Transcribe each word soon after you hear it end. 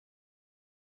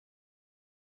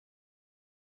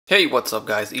Hey, what's up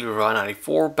guys,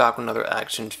 EvilRod94 back with another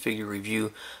action figure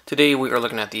review. Today we are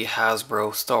looking at the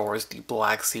Hasbro Star Wars The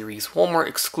Black Series Walmart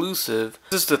exclusive.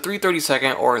 This is the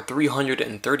 332nd or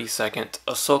 332nd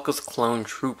Ahsoka's Clone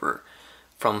Trooper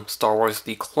from Star Wars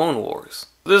The Clone Wars.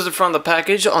 This is the front of the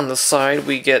package. On the side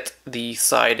we get the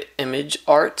side image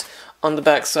art. On the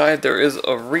back side there is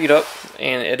a read-up,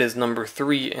 and it is number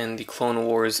 3 in the Clone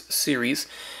Wars series.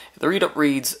 The read-up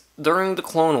reads, "During the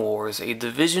Clone Wars, a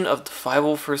division of the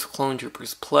 501st Clone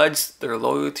Troopers pledged their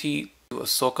loyalty to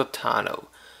Ahsoka Tano,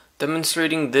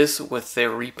 demonstrating this with their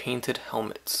repainted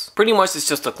helmets." Pretty much it's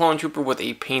just a Clone Trooper with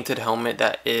a painted helmet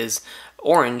that is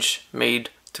orange, made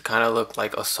to kind of look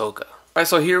like Ahsoka. Alright,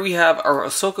 so here we have our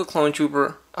Ahsoka Clone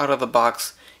Trooper out of the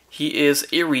box. He is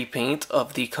a repaint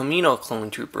of the Kamino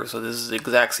Clone Trooper, so this is the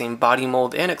exact same body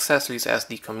mold and accessories as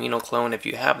the Kamino clone. If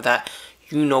you have that,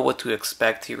 you know what to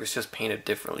expect here. It's just painted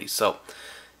differently. So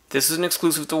this is an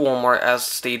exclusive to Walmart, as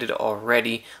stated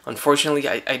already. Unfortunately,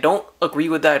 I don't agree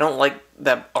with that. I don't like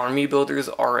that army builders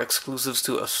are exclusives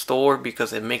to a store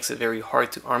because it makes it very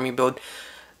hard to army build.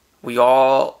 We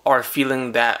all are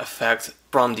feeling that effect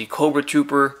from the Cobra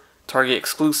Trooper Target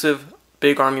exclusive.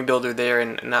 Big army builder there,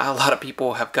 and not a lot of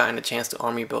people have gotten a chance to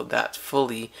army build that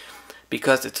fully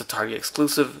because it's a Target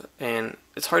exclusive and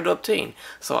it's hard to obtain.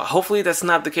 So hopefully that's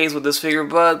not the case with this figure,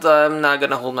 but I'm not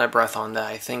gonna hold my breath on that.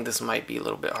 I think this might be a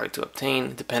little bit hard to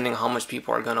obtain depending on how much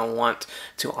people are gonna want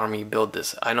to army build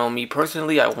this. I know me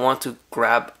personally, I want to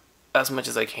grab as much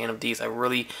as I can of these. I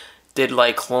really did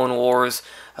like Clone Wars,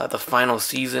 the final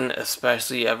season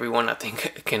especially. Everyone I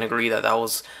think can agree that that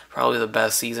was probably the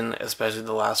best season, especially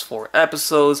the last 4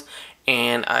 episodes.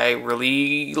 And I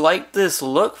really like this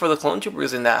look for the Clone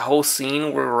Troopers in that whole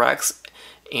scene where Rex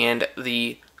and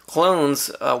the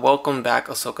clones welcome back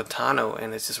Ahsoka Tano,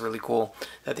 and it's just really cool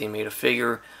that they made a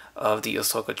figure of the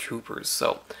Ahsoka Troopers.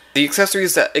 So the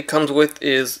accessories that it comes with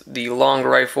is the long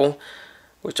rifle,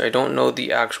 which I don't know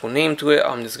the actual name to it.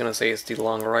 I'm just gonna say it's the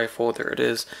long rifle. There it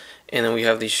is. And then we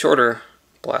have the shorter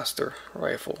blaster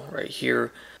rifle right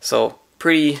here. So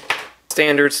pretty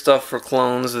standard stuff for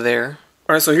clones there.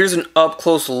 Alright, so here's an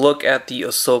up-close look at the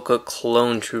Ahsoka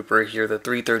Clone Trooper here, the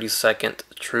 332nd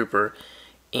Trooper.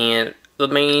 And the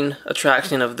main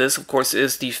attraction of this, of course,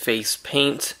 is the face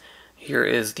paint. Here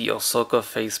is the Ahsoka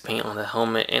face paint on the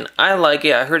helmet, and I like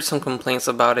it. I heard some complaints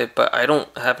about it, but I don't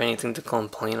have anything to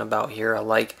complain about here. I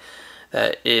like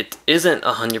that it isn't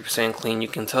 100% clean. You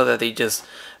can tell that they just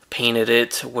painted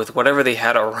it with whatever they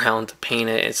had around to paint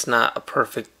it. It's not a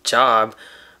perfect job,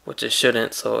 which it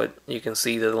shouldn't, so you can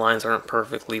see the lines aren't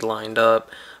perfectly lined up.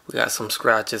 We got some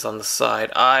scratches on the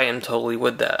side. I am totally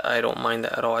with that. I don't mind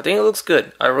that at all. I think it looks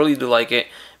good. I really do like it.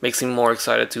 Makes me more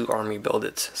excited to army build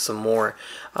it some more.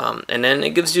 And then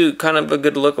it gives you kind of a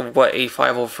good look of what a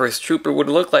 501st Trooper would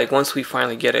look like once we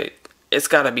finally get it. It's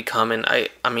got to be coming. I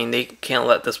mean, they can't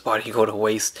let this body go to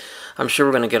waste. I'm sure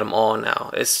we're going to get them all now.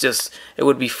 It's just, it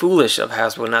would be foolish of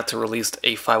Hasbro not to release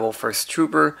a 501st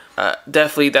Trooper.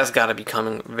 Definitely, that's got to be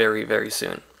coming very, very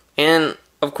soon. And,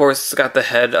 of course, it's got the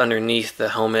head underneath the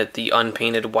helmet, the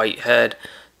unpainted white head,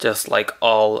 just like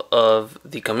all of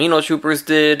the Kamino Troopers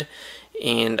did.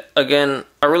 And, again,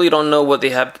 I really don't know what they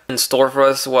have in store for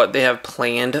us, what they have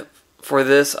planned for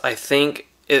this. I think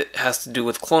it has to do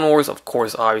with Clone Wars, of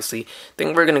course, obviously. I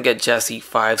think we're going to get Jesse,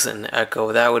 Fives, and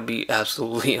Echo. That would be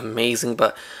absolutely amazing,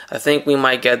 but I think we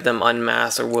might get them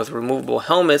unmasked or with removable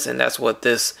helmets, and that's what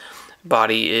this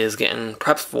body is getting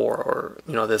prepped for, or,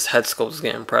 you know, this head sculpt is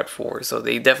getting prepped for. So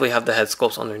they definitely have the head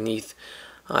sculpts underneath.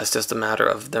 It's just a matter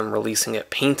of them releasing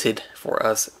it painted for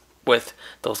us with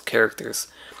those characters.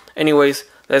 Anyways,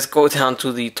 let's go down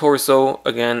to the torso.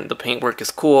 Again, the paintwork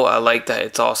is cool. I like that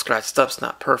it's all scratched up. It's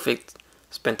not perfect.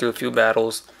 It's been through a few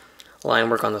battles. Line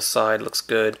work on the side looks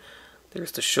good.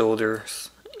 There's the shoulders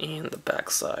and the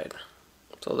back side.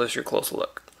 So there's your close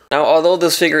look. Now, although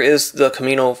this figure is the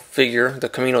Kamino figure, the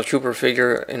Kamino Trooper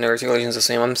figure, and the articulation is the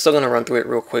same, I'm still going to run through it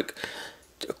real quick.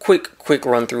 A quick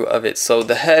run through of it. So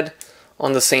the head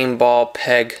on the same ball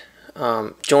peg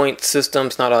joint system.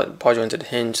 It's not a ball jointed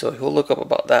hinge, so he'll look up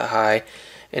about that high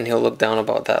and he'll look down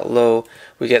about that low.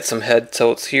 We get some head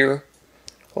tilts here,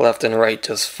 left and right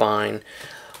just fine.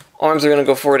 Arms are going to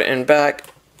go forward and back.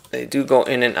 They do go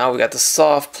in and out. We got the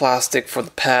soft plastic for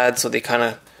the pads, so they kind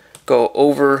of go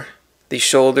over the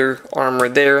shoulder armor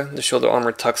there. The shoulder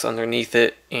armor tucks underneath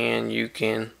it, and you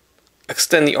can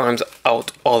extend the arms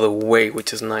out all the way,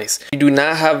 which is nice. We do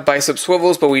not have bicep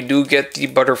swivels, but we do get the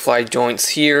butterfly joints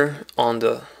here on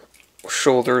the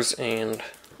shoulders and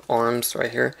arms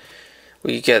right here.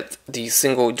 We get the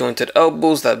single jointed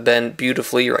elbows that bend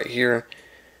beautifully right here.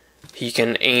 He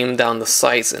can aim down the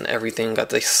sights and everything. Got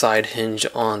the side hinge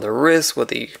on the wrist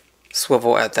with a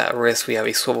swivel at that wrist. We have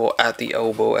a swivel at the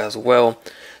elbow as well.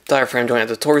 Diaphragm joint at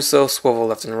the torso, swivel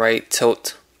left and right,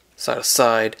 tilt side to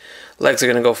side. Legs are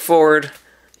going to go forward.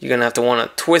 You're going to have to want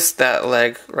to twist that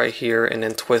leg right here and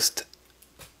then twist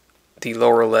the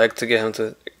lower leg to get him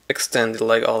to extend the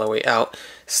leg all the way out.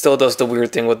 Still does the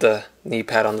weird thing with the knee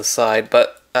pad on the side,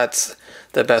 but that's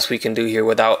the best we can do here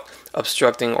without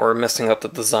obstructing or messing up the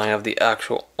design of the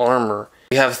actual armor.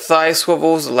 We have thigh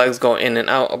swivels, the legs go in and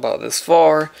out about this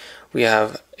far. We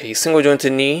have a single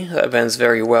jointed knee that bends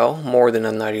very well, more than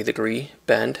a 90-degree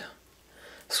bend.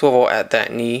 Swivel at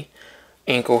that knee,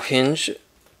 ankle hinge,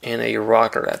 and a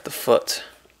rocker at the foot.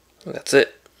 And that's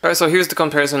it. Alright, so here's the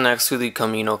comparison next to the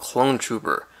Kamino Clone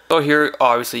Trooper. So here,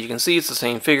 obviously you can see it's the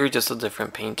same figure, just a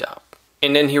different paint job.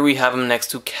 And then here we have him next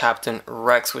to Captain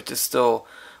Rex, which is still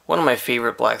one of my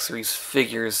favorite Black Series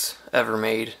figures ever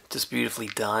made. Just beautifully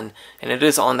done. And it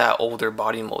is on that older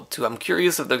body mold too. I'm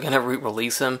curious if they're going to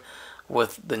re-release him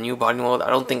with the new body mold. I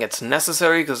don't think it's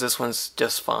necessary because this one's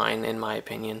just fine in my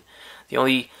opinion. The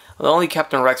only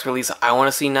Captain Rex release I want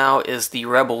to see now is the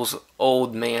Rebels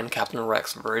Old Man Captain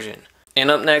Rex version. And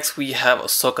up next we have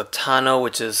Ahsoka Tano,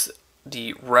 which is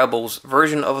the Rebels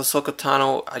version of Ahsoka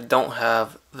Tano. I don't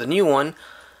have the new one.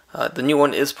 The new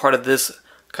one is part of this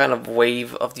kind of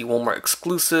wave of the Walmart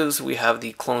exclusives. We have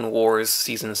the Clone Wars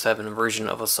Season 7 version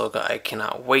of Ahsoka. I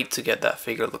cannot wait to get that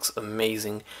figure. It looks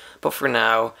amazing. But for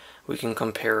now, we can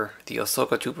compare the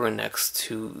Ahsoka Trooper next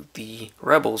to the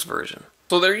Rebels version.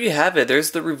 So there you have it.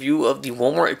 There's the review of the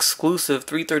Walmart exclusive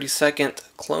 332nd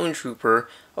Clone Trooper,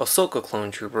 Ahsoka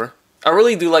Clone Trooper. I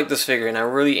really do like this figure and I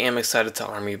really am excited to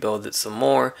army build it some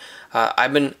more.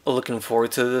 I've been looking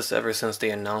forward to this ever since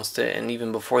they announced it, and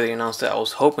even before they announced it I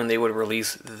was hoping they would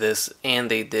release this,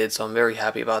 and they did, so I'm very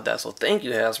happy about that. So thank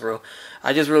you, Hasbro.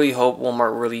 I just really hope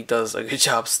Walmart really does a good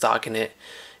job stocking it,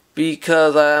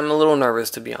 because I'm a little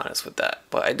nervous, to be honest with that.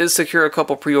 But I did secure a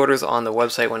couple pre-orders on the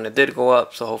website when it did go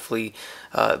up, so hopefully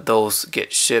those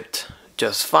get shipped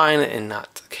just fine and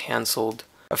not canceled.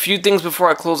 A few things before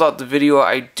I close out the video.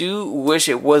 I do wish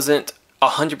it wasn't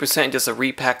 100% just a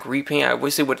repack repaint. I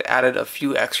wish they would have added a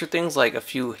few extra things, like a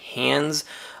few hands.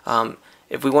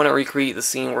 If we want to recreate the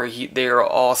scene where they are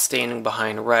all standing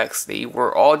behind Rex, they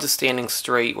were all just standing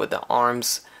straight with the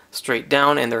arms straight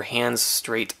down and their hands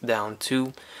straight down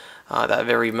too. That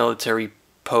very military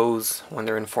pose when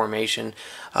they're in formation.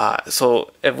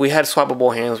 So if we had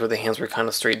swappable hands where the hands were kind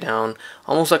of straight down,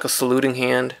 almost like a saluting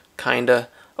hand, kinda.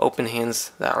 Open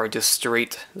hands that are just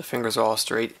straight, the fingers are all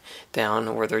straight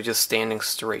down, where they're just standing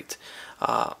straight.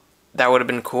 That would have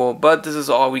been cool, but this is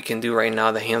all we can do right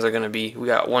now. The hands are going to be, we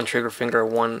got one trigger finger,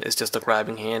 one is just a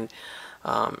grabbing hand,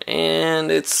 and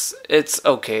it's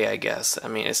okay, I guess. I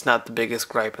mean, it's not the biggest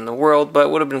gripe in the world, but it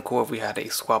would have been cool if we had a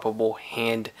swappable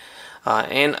hand.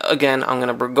 And again, I'm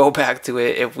going to go back to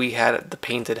it. If we had the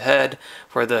painted head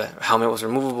where the helmet was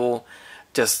removable,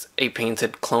 just a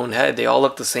painted clone head, they all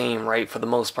look the same, right, for the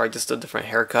most part, just a different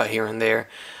haircut here and there.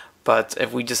 But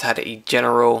if we just had a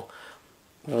general,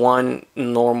 one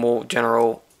normal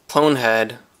general clone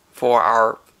head for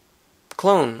our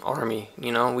clone army,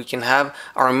 you know, we can have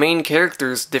our main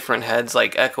characters different heads,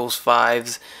 like Echo's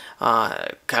Fives,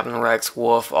 Captain Rex,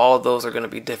 Wolf. All of those are going to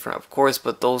be different, of course,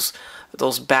 but those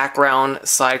background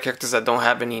side characters that don't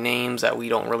have any names, that we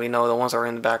don't really know, the ones that are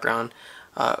in the background,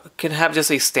 can have just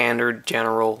a standard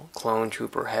general clone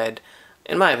trooper head,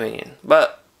 in my opinion.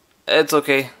 But it's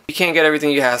okay. You can't get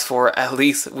everything you asked for. At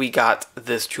least we got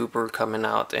this trooper coming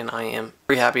out, and I am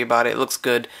very happy about it. It looks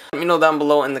good. Let me know down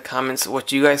below in the comments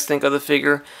what you guys think of the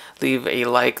figure. Leave a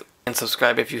like and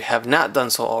subscribe if you have not done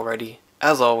so already.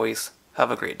 As always,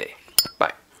 have a great day.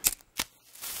 Bye.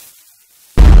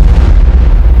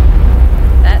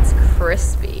 That's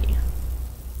crispy.